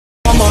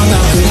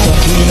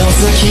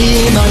月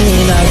の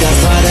に流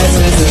され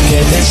続け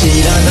て知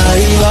らない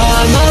わ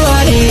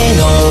周り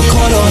の頃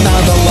な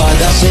ど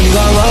私は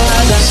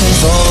私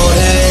それ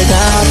だ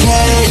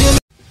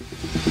け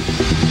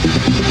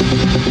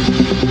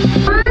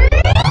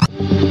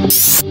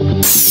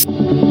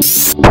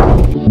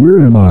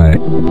Where am I?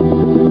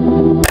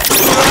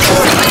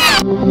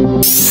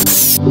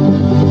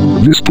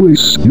 This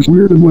place is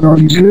weird and what are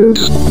these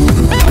heads?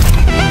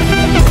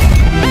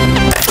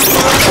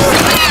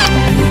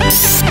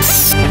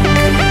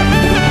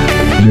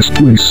 This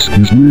place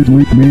is weird,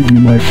 wait, maybe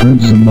my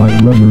friends and my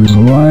brother is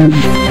alive?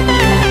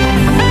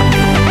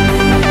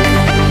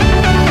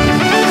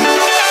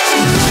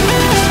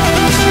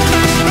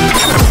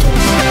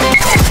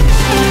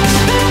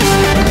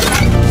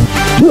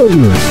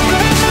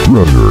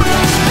 Brother.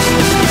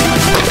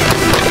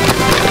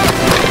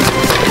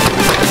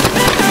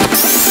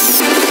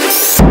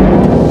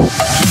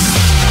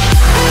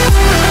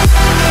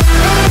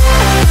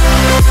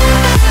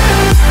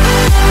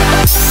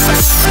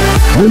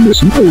 I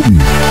miss you, baby.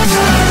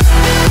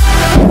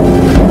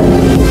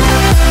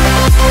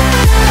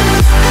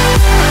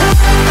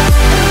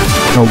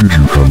 How did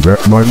you come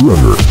back, my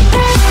brother?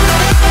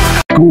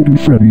 Golden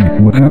Freddy,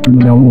 what happened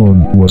now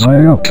on? Was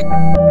I out?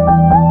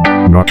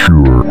 Not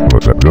sure,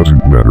 but that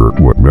doesn't matter.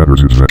 What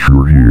matters is that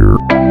you're here.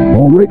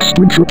 Alright,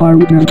 Springtrap, I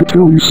would have to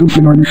tell you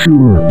something. Are you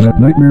sure that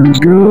nightmare is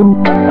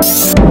gone?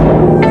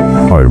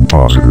 I am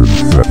positive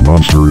that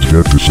monster is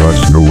dead.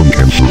 Besides, no one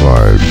can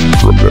survive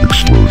from that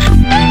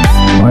explosion.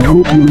 I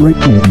hope you're right,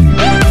 Goldie.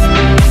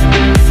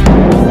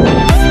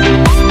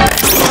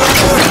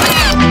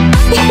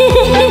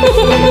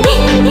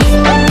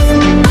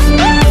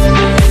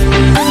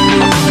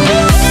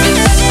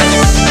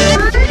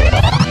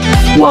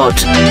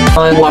 What?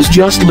 I was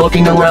just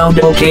looking around,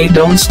 okay?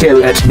 Don't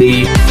stare at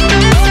me.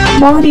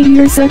 Bonnie,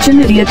 you're such an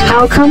idiot.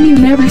 How come you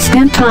never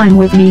spent time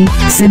with me,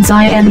 since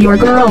I am your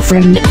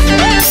girlfriend?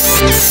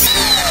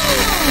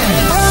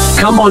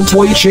 Come on,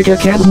 Toy Chica,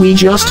 can't we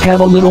just have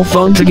a little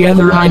fun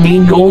together? I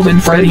mean, Golden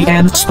Freddy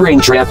and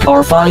Springtrap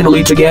are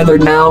finally together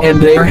now and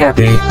they're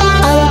happy.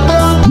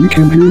 We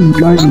can hear you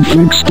guys, and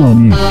thanks,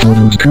 Bonnie, for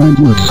those kind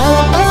words.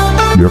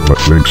 Yeah, but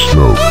thanks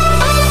though.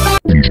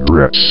 These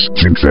rats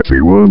think that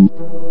they won?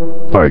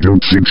 I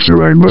don't think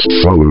so. I must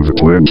follow the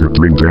plan to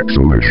bring back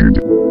the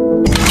legend.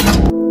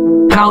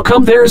 How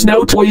come there's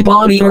no Toy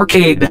Bonnie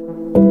arcade?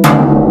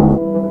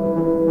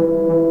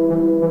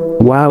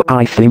 Wow,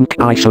 I think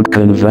I should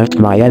convert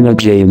my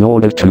energy in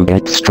order to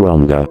get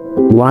stronger.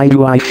 Why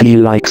do I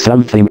feel like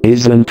something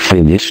isn't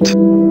finished?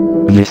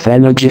 This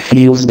energy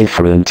feels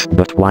different,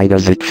 but why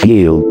does it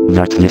feel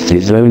that this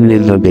is only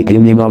the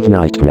beginning of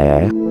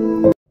nightmare?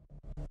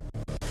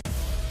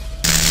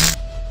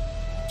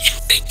 You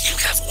think you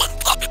have one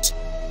puppet?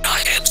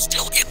 I am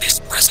still in this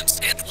presence,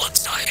 and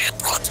once I am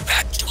brought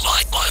back to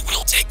life, I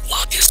will take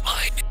what is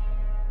mine.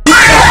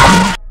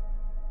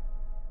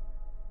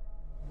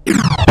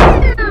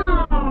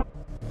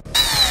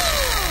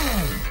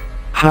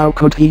 How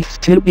could he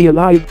still be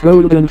alive?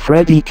 Golden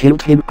Freddy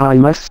killed him. I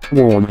must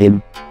warn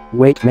him.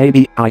 Wait,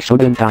 maybe I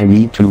shouldn't. I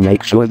need to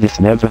make sure this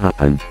never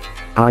happened.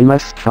 I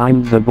must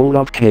find the ball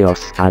of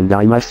chaos, and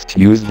I must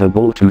use the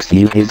ball to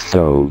seal his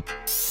soul.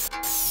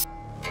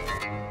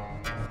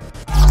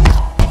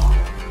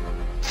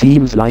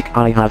 Seems like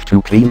I have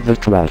to clean the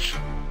trash.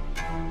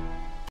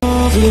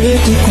 溢れ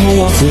て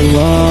壊す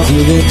わ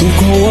溢れて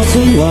壊す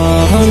わ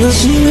悲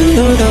しむ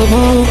なら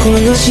ば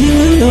悲し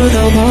むな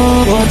らば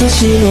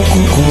私の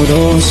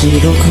心白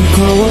く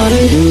変わ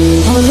れ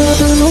るあな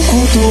たの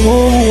ことも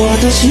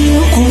私の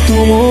こ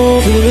と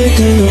も全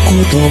てのこ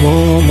と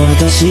もま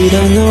だ知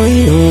らな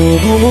いの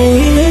思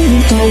い出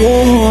歌を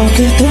開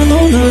けたの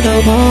なら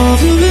ば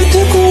全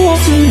て壊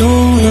すの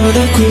なら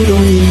黒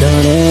にな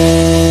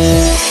れ